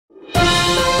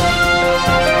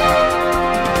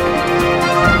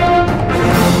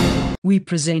we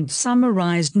present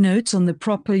summarized notes on the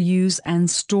proper use and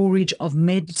storage of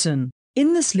medicine.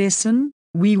 In this lesson,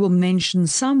 we will mention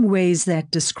some ways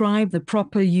that describe the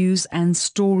proper use and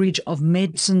storage of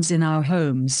medicines in our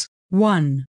homes.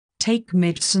 1. Take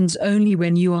medicines only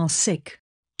when you are sick.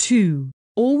 2.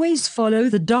 Always follow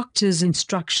the doctor's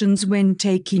instructions when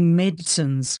taking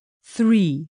medicines.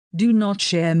 3. Do not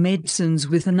share medicines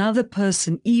with another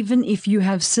person even if you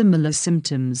have similar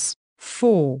symptoms.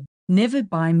 4. Never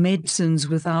buy medicines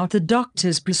without the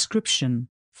doctor's prescription.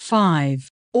 5.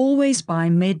 Always buy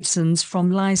medicines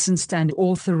from licensed and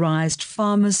authorized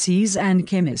pharmacies and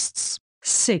chemists.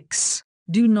 6.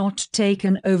 Do not take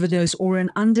an overdose or an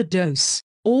underdose.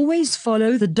 Always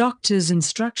follow the doctor's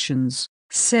instructions.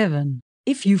 7.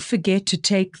 If you forget to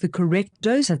take the correct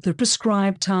dose at the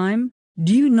prescribed time,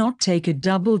 do not take a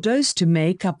double dose to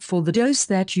make up for the dose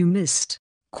that you missed.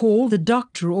 Call the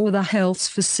doctor or the health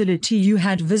facility you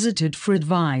had visited for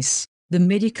advice. The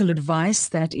medical advice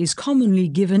that is commonly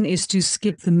given is to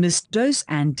skip the missed dose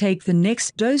and take the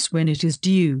next dose when it is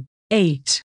due.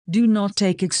 8. Do not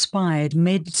take expired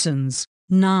medicines.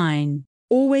 9.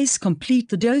 Always complete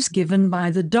the dose given by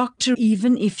the doctor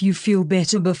even if you feel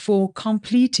better before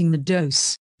completing the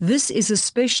dose. This is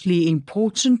especially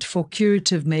important for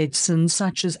curative medicines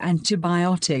such as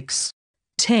antibiotics.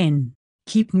 10.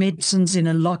 Keep medicines in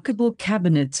a lockable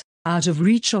cabinet, out of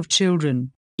reach of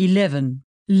children. 11.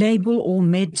 Label all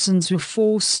medicines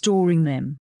before storing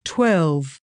them.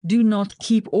 12. Do not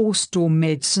keep or store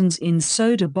medicines in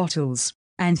soda bottles.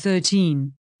 And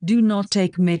 13. Do not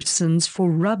take medicines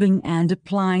for rubbing and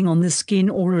applying on the skin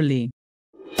orally.